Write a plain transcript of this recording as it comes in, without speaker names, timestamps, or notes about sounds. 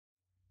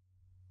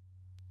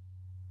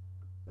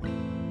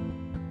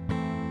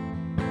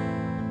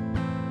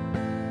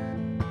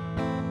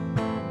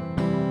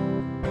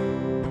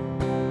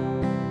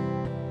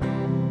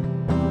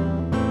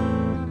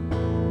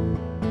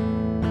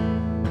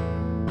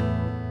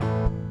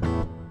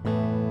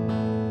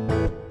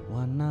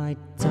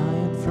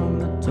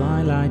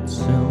twilight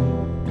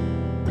zone.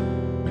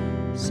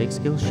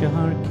 Six-gilled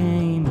shark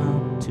came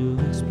out to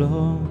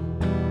explore,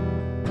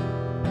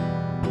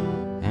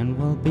 and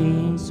while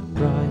being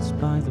surprised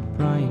by the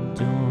bright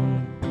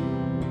dawn,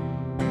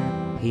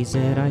 he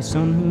said I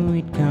saw who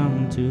he'd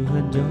come to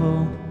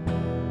adore.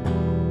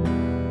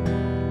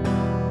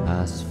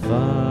 As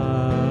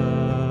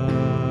far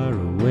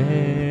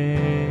away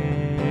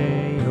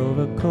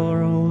over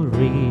coral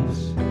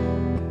reefs,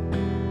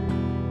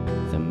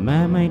 the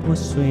mermaid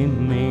was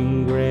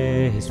swimming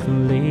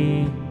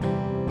gracefully.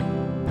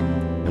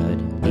 But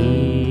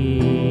even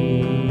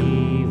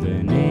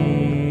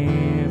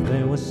if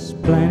there was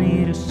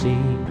plenty to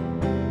see,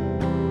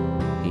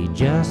 he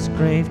just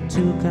craved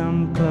to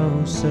come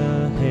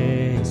closer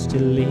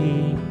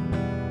hastily.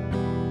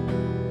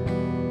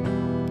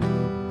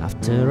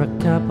 After a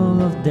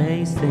couple of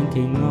days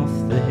thinking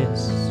of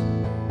this,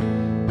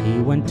 he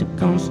went to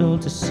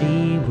consult to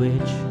see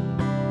which,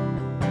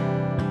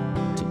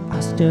 to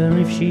ask her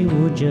if she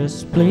would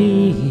just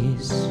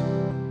please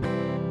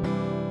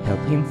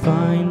help him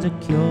find a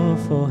cure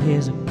for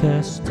his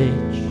accursed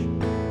stitch.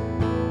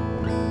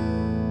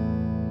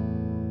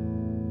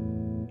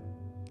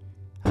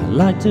 I'd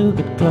like to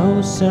get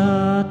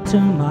closer to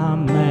my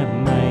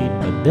mermaid,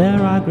 but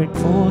there are great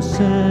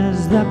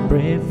forces that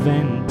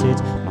prevent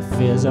it. My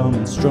fearsome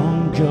and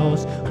strong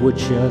jaws would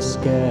just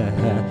scare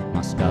her.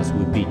 My scars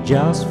would be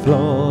just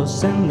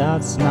flaws, and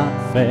that's not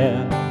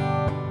fair.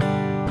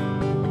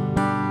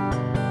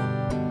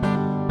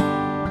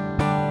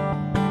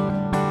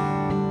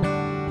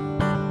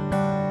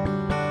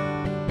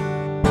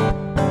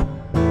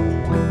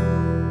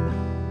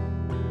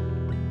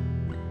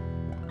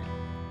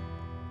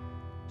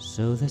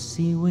 So the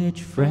sea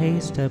witch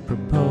phrased her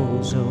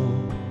proposal,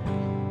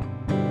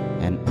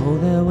 and oh,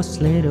 there was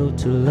little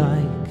to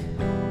like.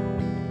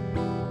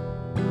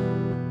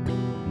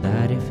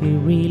 That if he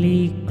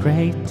really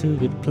craved to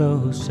get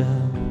closer,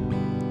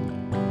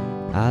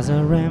 as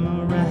a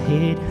Remora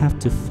he'd have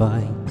to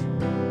fight,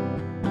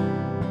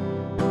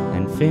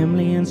 and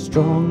firmly and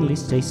strongly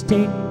stay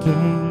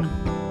sticking,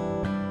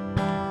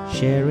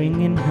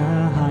 sharing in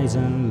her highs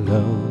and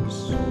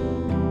lows.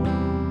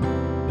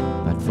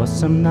 But for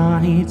some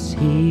nights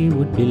he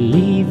would be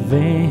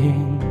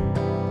leaving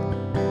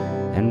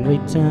and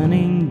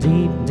returning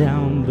deep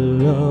down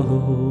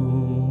below,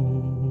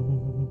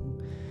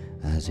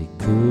 as he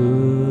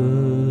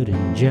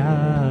couldn't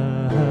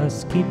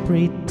just keep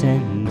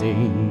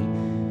pretending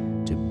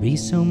to be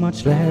so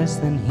much less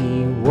than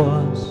he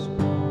was.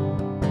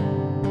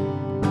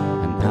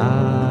 And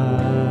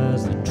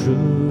as the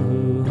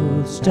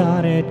truth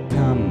started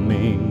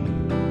coming,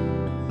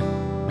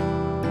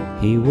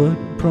 he would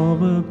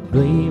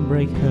probably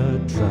break her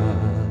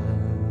trust.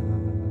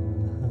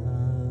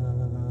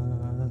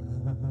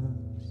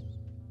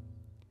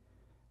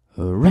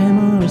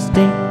 Remora is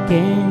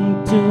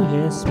sticking to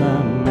his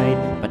mermaid,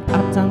 but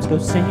at times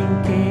goes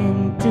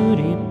sinking to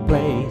deep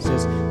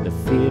places. The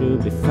fear to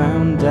be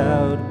found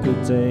out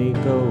could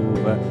take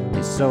over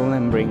his soul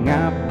and bring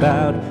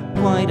about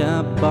quite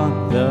a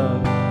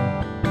bother.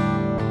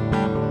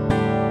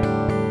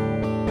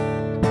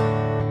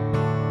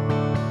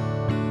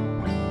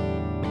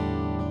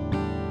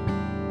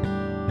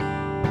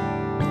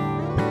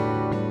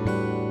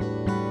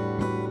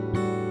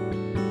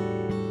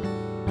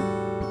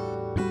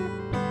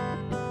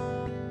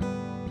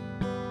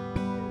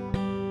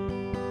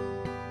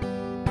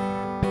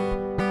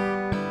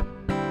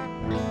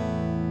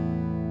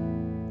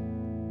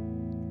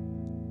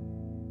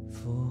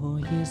 For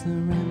years the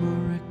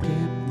Remora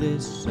kept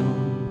this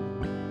song,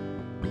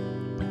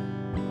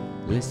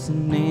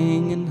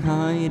 listening and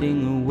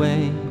hiding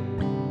away,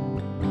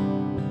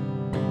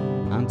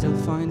 until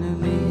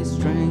finally his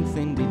strength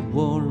indeed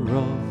wore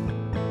off,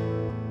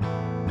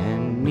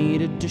 and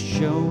needed to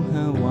show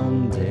her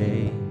one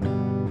day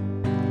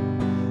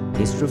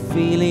his true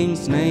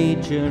feelings,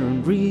 nature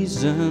and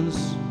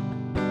reasons,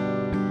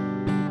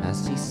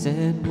 as he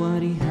said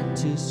what he had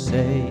to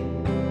say.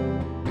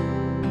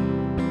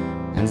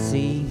 And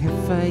seeing her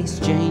face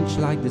change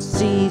like the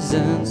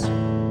seasons,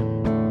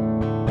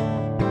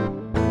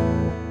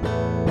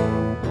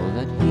 all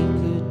that he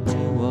could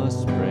do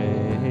was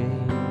pray.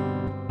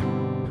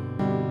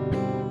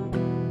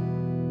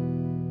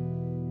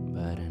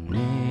 But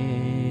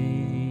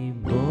unable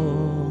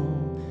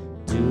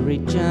to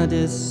reach a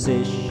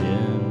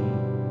decision,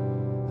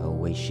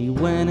 away she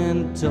went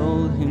and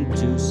told him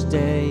to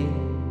stay.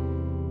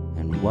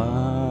 And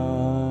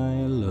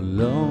while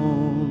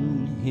alone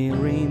he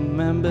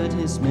remembered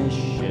his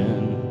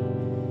mission.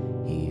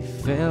 He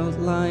felt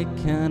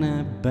like an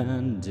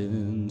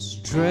abandoned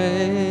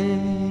stray.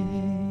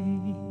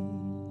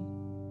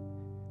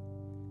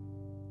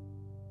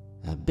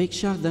 A big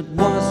shark that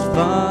was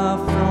far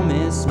from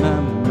his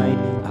mermaid,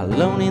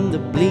 alone in the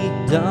bleak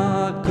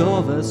dark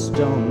of a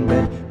stone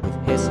bed,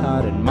 with his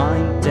heart and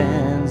mind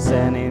tense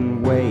and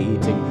in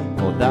waiting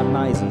for that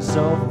nice and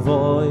soft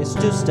voice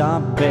to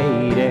stop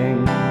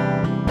baiting.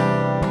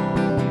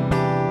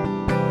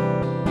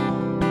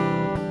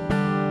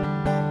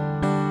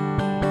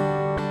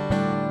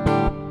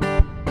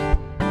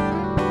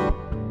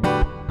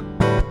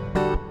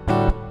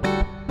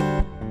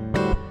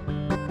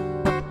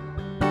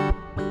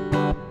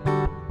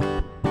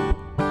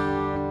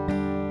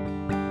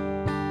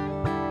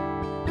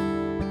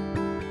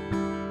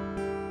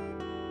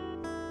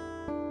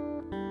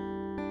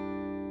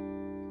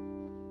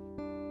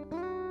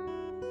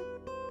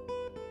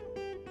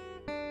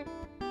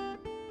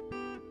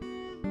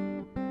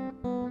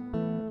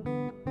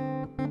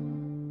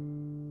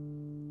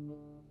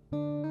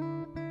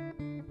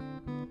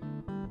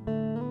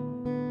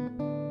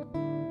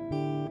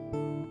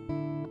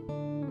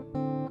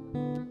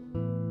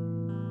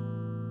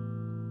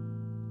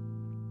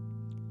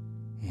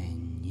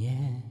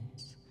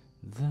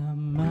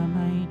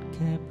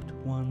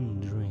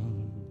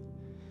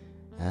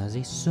 as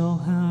he saw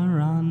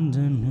her under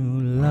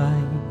new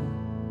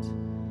light,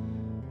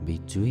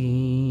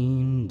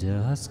 between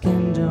dusk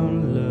and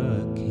dawn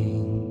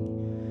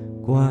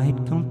lurking, quite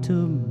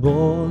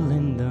comfortable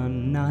in the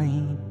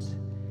night,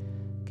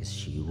 'cause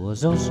she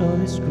was also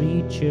this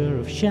creature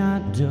of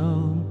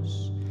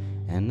shadows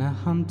and a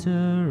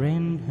hunter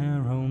in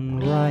her own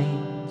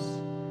right.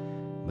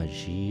 But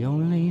she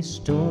only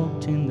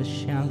stalked in the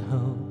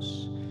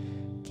shallows,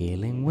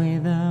 killing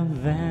with a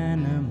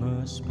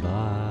venomous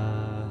bite.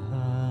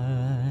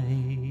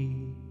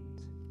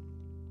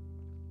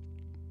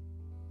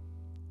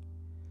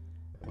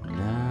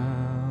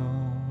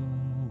 Now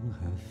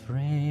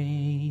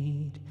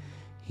afraid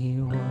he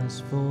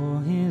was for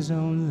his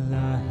own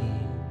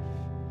life,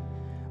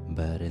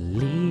 but at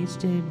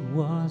least it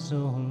was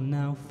all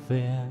now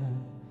fair,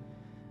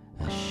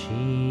 as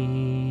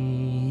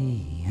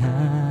she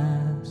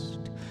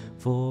asked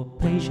for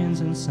patience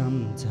and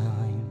some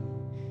time.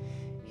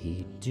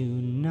 He'd do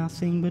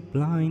nothing but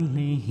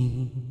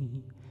blindly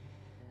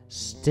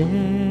stare.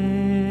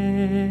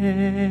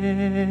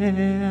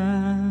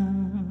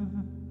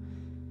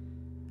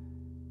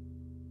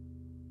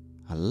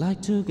 I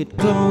like to get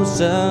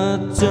closer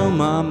to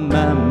my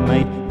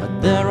mermaid,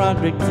 but there are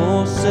great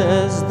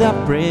forces that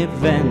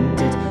prevent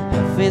it.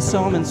 Her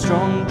fearsome and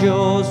strong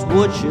jaws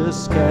would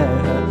just scare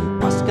her.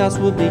 My scars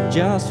would be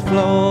just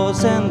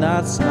flaws, and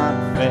that's not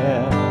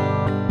fair.